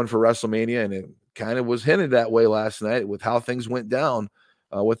they're going for WrestleMania, and it kind of was hinted that way last night with how things went down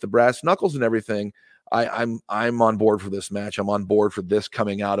with the brass knuckles and everything, I'm on board for this match. I'm on board for this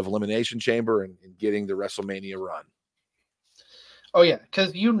coming out of Elimination Chamber and getting the WrestleMania run. Oh yeah,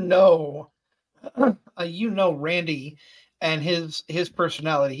 because Randy and his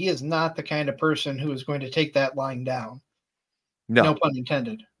personality. He is not the kind of person who is going to take that lying down. No pun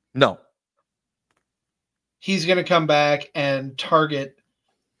intended. No. He's going to come back and target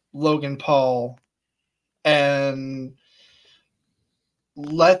Logan Paul and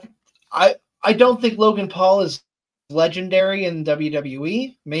I don't think Logan Paul is legendary in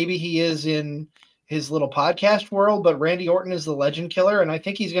WWE. Maybe he is in his little podcast world, but Randy Orton is the legend killer, and I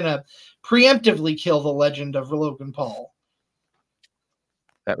think he's going to preemptively kill the legend of Logan Paul.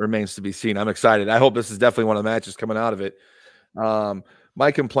 That remains to be seen. I'm excited. I hope this is definitely one of the matches coming out of it.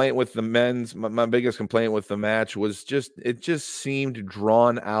 My complaint with the men's, my biggest complaint with the match was it just seemed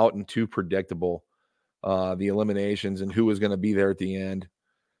drawn out and too predictable. The eliminations and who was going to be there at the end.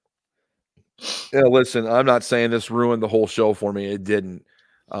 Yeah, listen, I'm not saying this ruined the whole show for me. It didn't.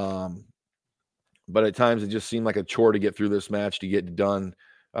 But at times it just seemed like a chore to get through this match to get done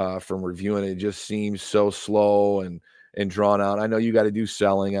from reviewing it. It just seems so slow and drawn out. I know you got to do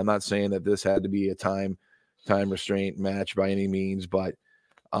selling. I'm not saying that this had to be a time restraint match by any means, but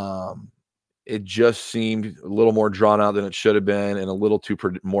it just seemed a little more drawn out than it should have been and a little too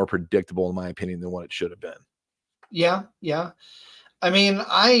more predictable, in my opinion, than what it should have been. Yeah. I mean,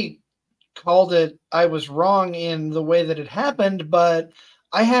 I called it, I was wrong in the way that it happened, but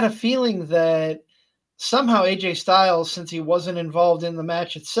I had a feeling that somehow AJ Styles, since he wasn't involved in the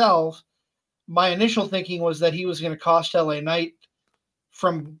match itself, my initial thinking was that he was going to cost LA Knight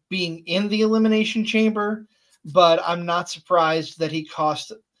from being in the Elimination Chamber, but I'm not surprised that he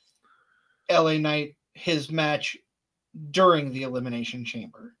cost LA Knight his match during the Elimination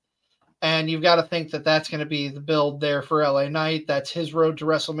Chamber. And you've got to think that that's going to be the build there for LA Knight. That's his road to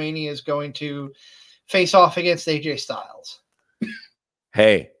WrestleMania, is going to face off against AJ Styles.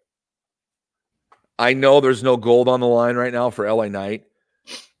 Hey, I know there's no gold on the line right now for LA Knight,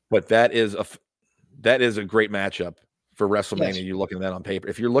 but that is a great matchup for WrestleMania. Yes. You're looking at that on paper.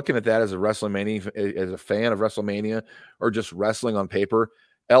 If you're looking at that as a WrestleMania, as a fan of WrestleMania or just wrestling on paper,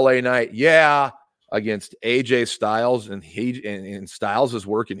 LA Knight, against AJ Styles, and Styles is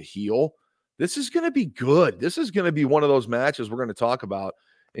working heel. This is going to be good. This is going to be one of those matches we're going to talk about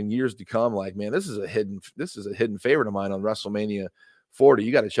in years to come. Like, man, this is a hidden favorite of mine on WrestleMania 40.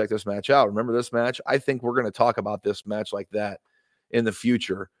 You got to check this match out. Remember this match? I think we're going to talk about this match like that in the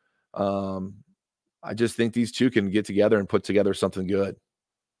future. I just think these two can get together and put together something good.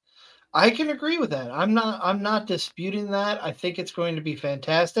 I can agree with that. I'm not disputing that. I think it's going to be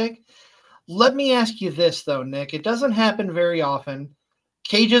fantastic. Let me ask you this, though, Nick. It doesn't happen very often.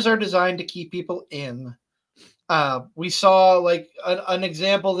 Cages are designed to keep people in. We saw like an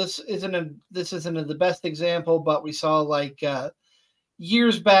example. This isn't the best example, but we saw like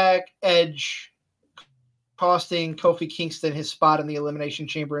years back, Edge costing Kofi Kingston his spot in the Elimination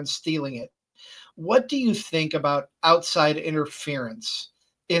Chamber and stealing it. What do you think about outside interference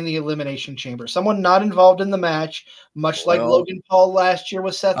in the Elimination Chamber? Someone not involved in the match, much like Logan Paul last year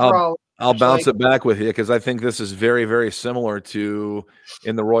with Seth Rollins. I'll bounce it back with you because I think this is very, very similar to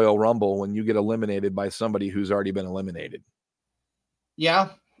in the Royal Rumble when you get eliminated by somebody who's already been eliminated. Yeah.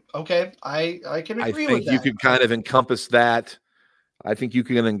 Okay. I can agree with that. I think you could kind of encompass that. I think you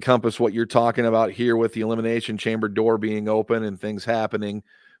can encompass what you're talking about here with the Elimination Chamber door being open and things happening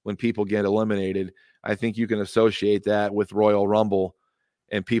when people get eliminated. I think you can associate that with Royal Rumble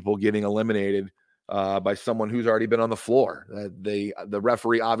and people getting eliminated by someone who's already been on the floor. The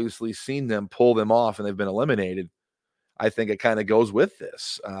referee obviously seen them pull them off and they've been eliminated. I think it kind of goes with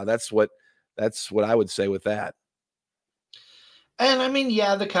this. That's what I would say with that. And I mean,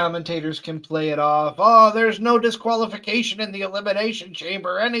 the commentators can play it off. Oh, there's no disqualification in the Elimination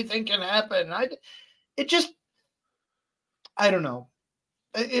Chamber. Anything can happen. I don't know.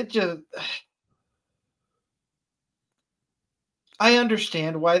 I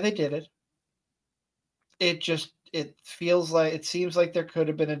understand why they did it. It seems like there could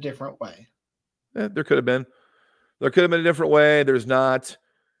have been a different way. There could have been a different way. There's not.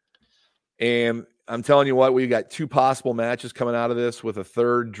 And I'm telling you what, we got two possible matches coming out of this, with a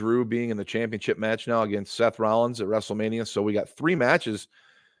third, Drew being in the championship match now against Seth Rollins at WrestleMania. So we got three matches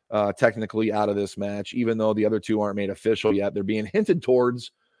technically out of this match, even though the other two aren't made official yet. They're being hinted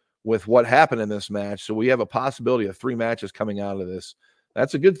towards with what happened in this match. So we have a possibility of three matches coming out of this.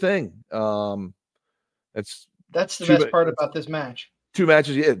 That's a good thing. That's the best part about this match. Two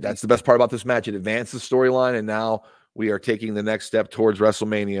matches. Yeah, that's the best part about this match. It advanced the storyline, and now we are taking the next step towards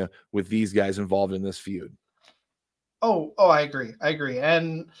WrestleMania with these guys involved in this feud. Oh, I agree.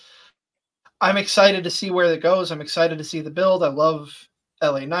 And I'm excited to see where it goes. I'm excited to see the build. I love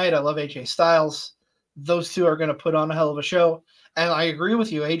LA Knight. I love AJ Styles. Those two are going to put on a hell of a show. And I agree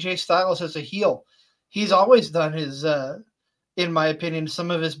with you. AJ Styles as a heel, he's always done his, in my opinion, some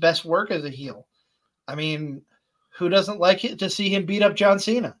of his best work as a heel. I mean, Who doesn't like it to see him beat up John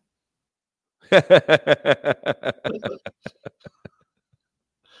Cena? Can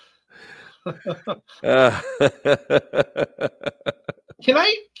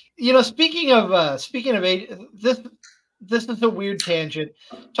I, speaking of this is a weird tangent.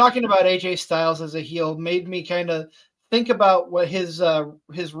 Talking about AJ Styles as a heel made me kind of think about what his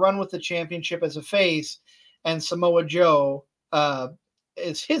run with the championship as a face, and Samoa Joe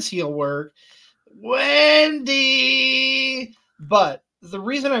is his heel work. Wendy, but the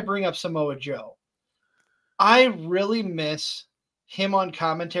reason I bring up Samoa Joe, I really miss him on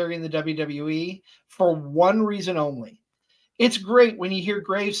commentary in the WWE for one reason only. It's great when you hear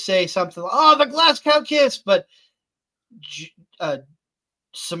Graves say something, "Oh, the glass cow kiss," but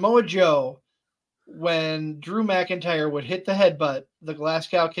Samoa Joe, when Drew McIntyre would hit the headbutt, the glass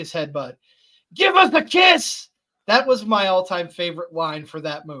cow kiss headbutt, "Give us a kiss!" That was my all-time favorite line for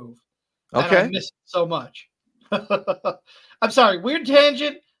that move. And I miss it so much. I'm sorry, weird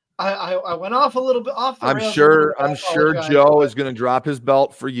tangent. I went off a little bit off the rails. I'm sure Joe is going to drop his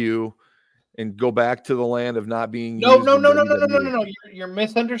belt for you and go back to the land of not being No. WWE. You're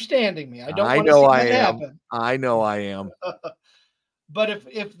misunderstanding me. I don't I want to know see I that am. happen. I know I am. But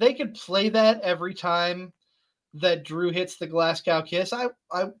if they could play that every time that Drew hits the glass cow kiss,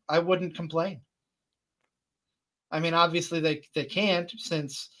 I wouldn't complain. I mean, obviously they can't,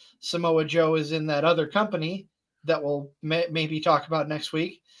 since Samoa Joe is in that other company that we'll maybe talk about next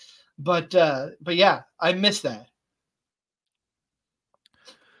week. But yeah, I miss that.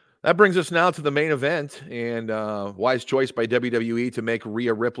 That brings us now to the main event, and wise choice by WWE to make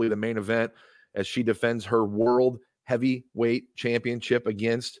Rhea Ripley the main event as she defends her World Heavyweight Championship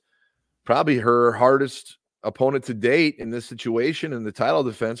against probably her hardest opponent to date in this situation in the title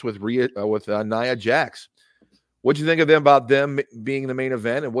defense with Nia Jax. What do you think of them being the main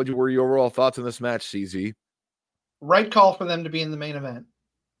event, and what were your overall thoughts on this match, CZ? Right call for them to be in the main event.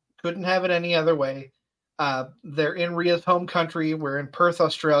 Couldn't have it any other way. They're in Rhea's home country. We're in Perth,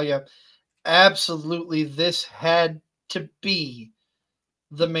 Australia. Absolutely, this had to be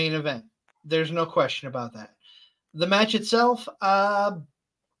the main event. There's no question about that. The match itself,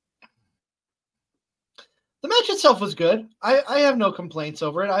 was good. I have no complaints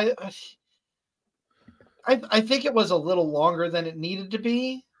over it. I think it was a little longer than it needed to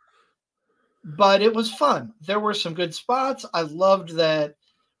be, but it was fun. There were some good spots. I loved that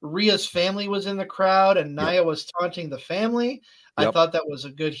Rhea's family was in the crowd and Nia was taunting the family. I thought that was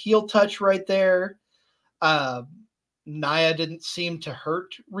a good heel touch right there. Nia didn't seem to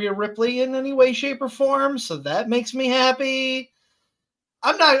hurt Rhea Ripley in any way, shape, or form, so that makes me happy.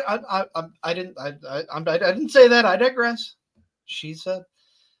 I didn't say that. I digress. She said,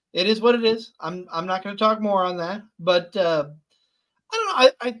 "It is what it is." I'm not going to talk more on that, but I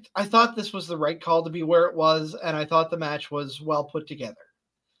don't know. I thought this was the right call to be where it was, and I thought the match was well put together.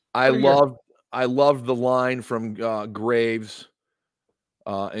 I loved the line from Graves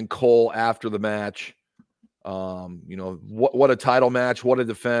and Cole after the match. What a title match, what a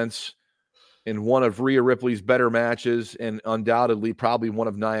defense, in one of Rhea Ripley's better matches, and undoubtedly probably one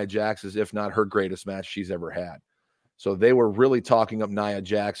of Nia Jax's, if not her greatest match she's ever had. So they were really talking up Nia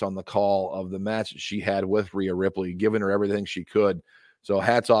Jax on the call of the match that she had with Rhea Ripley, giving her everything she could. So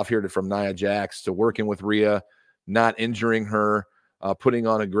hats off here from Nia Jax to working with Rhea, not injuring her, putting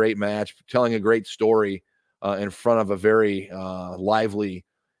on a great match, telling a great story in front of a very lively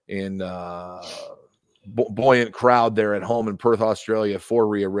and buoyant crowd there at home in Perth, Australia for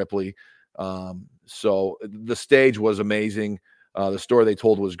Rhea Ripley. So the stage was amazing. The story they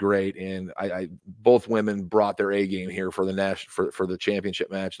told was great, and I both women brought their A game here for the for the championship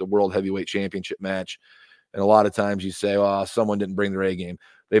match, the World Heavyweight Championship match. And a lot of times you say, "Oh, someone didn't bring their A game."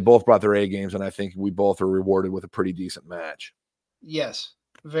 They both brought their A games, and I think we both are rewarded with a pretty decent match. Yes,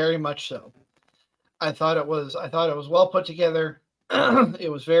 very much so. I thought it was well put together.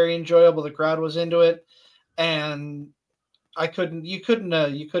 It was very enjoyable. The crowd was into it, and you couldn't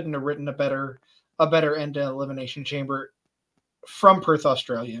have written a better end to Elimination Chamber from Perth,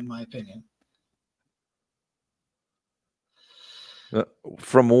 Australia, in my opinion.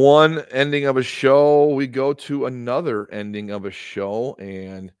 From one ending of a show, we go to another ending of a show,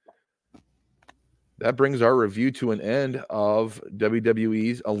 and that brings our review to an end of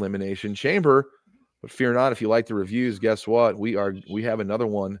WWE's Elimination Chamber. But fear not, if you like the reviews, guess what? We have another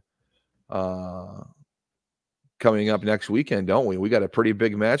one coming up next weekend, don't we? We got a pretty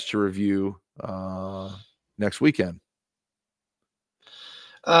big match to review next weekend.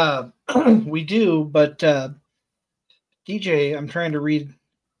 We do, but DJ, I'm trying to read.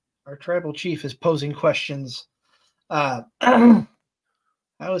 Our tribal chief is posing questions. How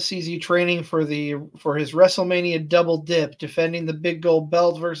How is CZ training for his WrestleMania double dip, defending the big gold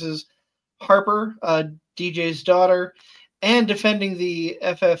belt versus Harper, DJ's daughter, and defending the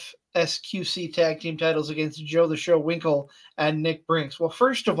FFSQC tag team titles against Joe the Show Winkle and Nick Brinks? Well,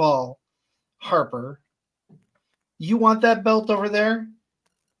 first of all, Harper, you want that belt over there?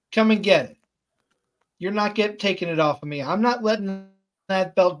 Come and get it. You're not taking it off of me. I'm not letting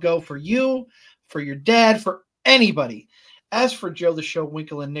that belt go for you, for your dad, for anybody. As for Joe the Show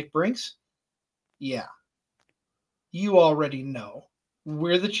Winkle and Nick Brinks, yeah, you already know.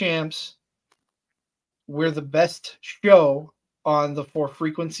 We're the champs. We're the best show on the For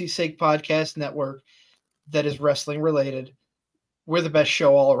Frequency's Sake podcast network that is wrestling related. We're the best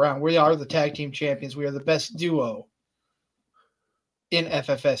show all around. We are the tag team champions. We are the best duo in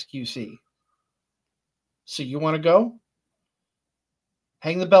FFSQC. So you want to go?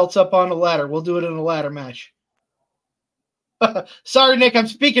 Hang the belts up on a ladder. We'll do it in a ladder match. Sorry, Nick, I'm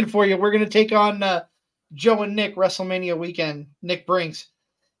speaking for you. We're going to take on Joe and Nick WrestleMania weekend. Nick Brinks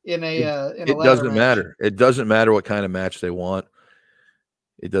in a ladder It doesn't match. matter. It doesn't matter what kind of match they want.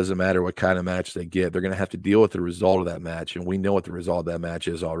 It doesn't matter what kind of match they get. They're going to have to deal with the result of that match, and we know what the result of that match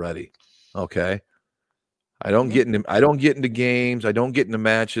is already. Okay. I don't get into games. I don't get into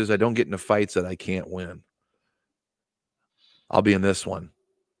matches. I don't get into fights that I can't win. I'll be in this one.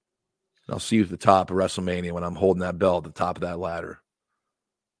 I'll see you at the top of WrestleMania when I'm holding that belt at the top of that ladder.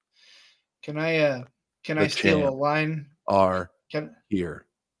 Can I steal a line? Here.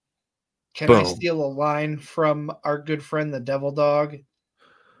 Can Boom. I steal a line from our good friend the Devil Dog?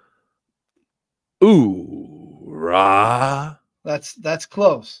 Ooh, rah. That's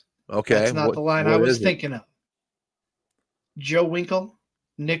close. Okay. That's not the line I what was is it? thinking of. Joe Winkle,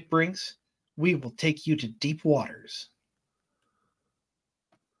 Nick Brinks, we will take you to deep waters.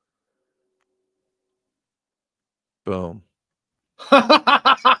 Boom.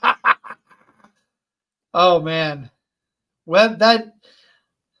 Oh man. Well,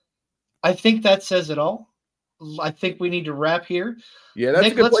 I think that says it all. I think we need to wrap here. Yeah, that's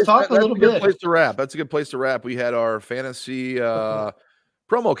Nick, a good let's place. talk a little That's a good bit. place to wrap. That's a good place to wrap. We had our fantasy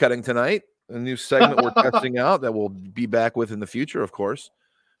promo cutting tonight, a new segment we're testing out that we'll be back with in the future, of course.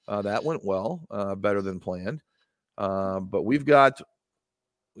 That went well, better than planned. But we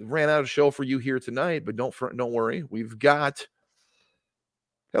ran out of show for you here tonight. But don't worry, we've got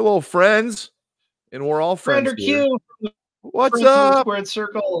hello friends, and we're all friends Friend or here. Q. What's Friends in the up? Squared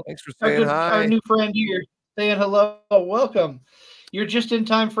Circle. Thanks for saying hi. Our new friend here saying hello. Welcome. You're just in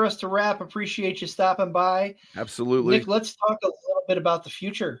time for us to wrap. Appreciate you stopping by. Absolutely. Nick, let's talk a little bit about the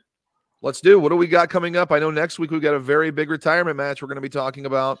future. Let's do. What do we got coming up? I know next week we've got a very big retirement match we're going to be talking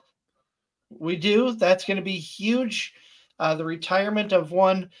about. We do. That's going to be huge. The retirement of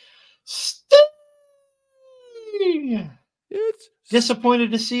one Sting. It's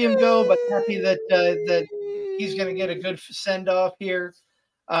disappointed to see him go, but happy that he's going to get a good send off here.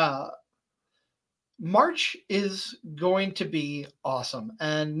 March is going to be awesome,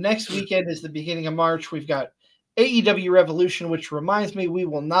 and next weekend is the beginning of March. We've got AEW Revolution, which reminds me we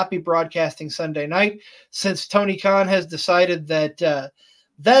will not be broadcasting Sunday night since Tony Khan has decided that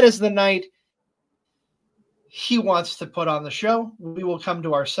that is the night he wants to put on the show. We will come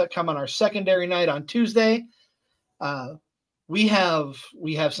on our secondary night on Tuesday. We have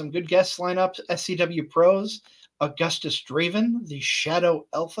some good guests lined up. SCW Pros, Augustus Draven, the Shadow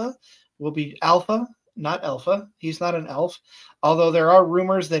Alpha, will be Alpha, not Alpha. He's not an elf, although there are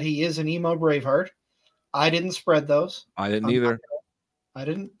rumors that he is an emo Braveheart. I didn't spread those. I didn't either. I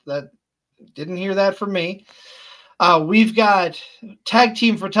didn't hear that from me. We've got Tag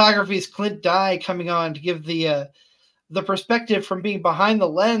Team Photography's Clint Dye coming on to give the perspective from being behind the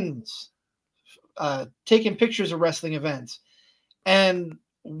lens, taking pictures of wrestling events. And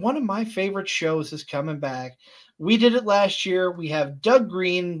one of my favorite shows is coming back. We did it last year. We have Doug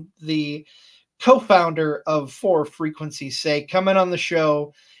Green, the co-founder of For Frequency's Sake, coming on the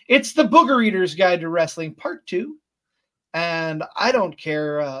show. It's the Booger Eater's Guide to Wrestling, Part 2. And I don't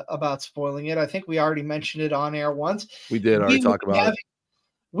care about spoiling it. I think we already mentioned it on air once. We did already talk about it.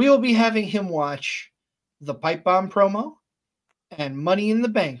 We will be having him watch the Pipe Bomb promo and Money in the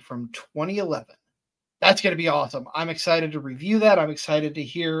Bank from 2011. That's going to be awesome. I'm excited to review that. I'm excited to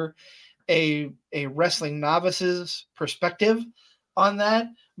hear a wrestling novice's perspective on that.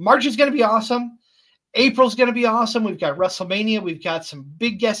 March is going to be awesome. April's going to be awesome. We've got WrestleMania. We've got some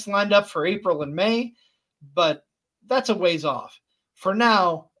big guests lined up for April and May, but that's a ways off. For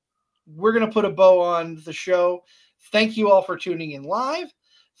now, we're going to put a bow on the show. Thank you all for tuning in live.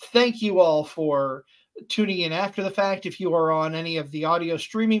 Thank you all for tuning in after the fact. If you are on any of the audio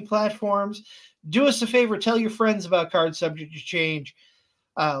streaming platforms, do us a favor, tell your friends about Card Subject to Change.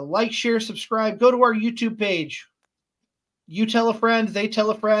 Like, share, subscribe. Go to our YouTube page. You tell a friend, they tell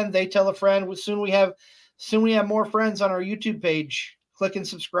a friend, they tell a friend. Soon we have more friends on our YouTube page. Click and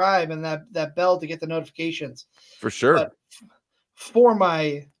subscribe and that bell to get the notifications. For sure. But for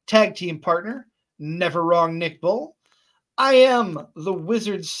my tag team partner, Never Wrong Nick Bull, I am the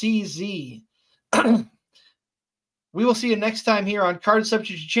Wizard CZ. We will see you next time here on Card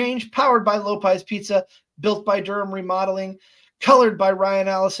Subject to Change, powered by Lopez Pizza, built by Durham Remodeling, colored by Ryan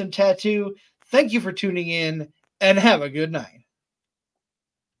Allison Tattoo. Thank you for tuning in, and have a good night.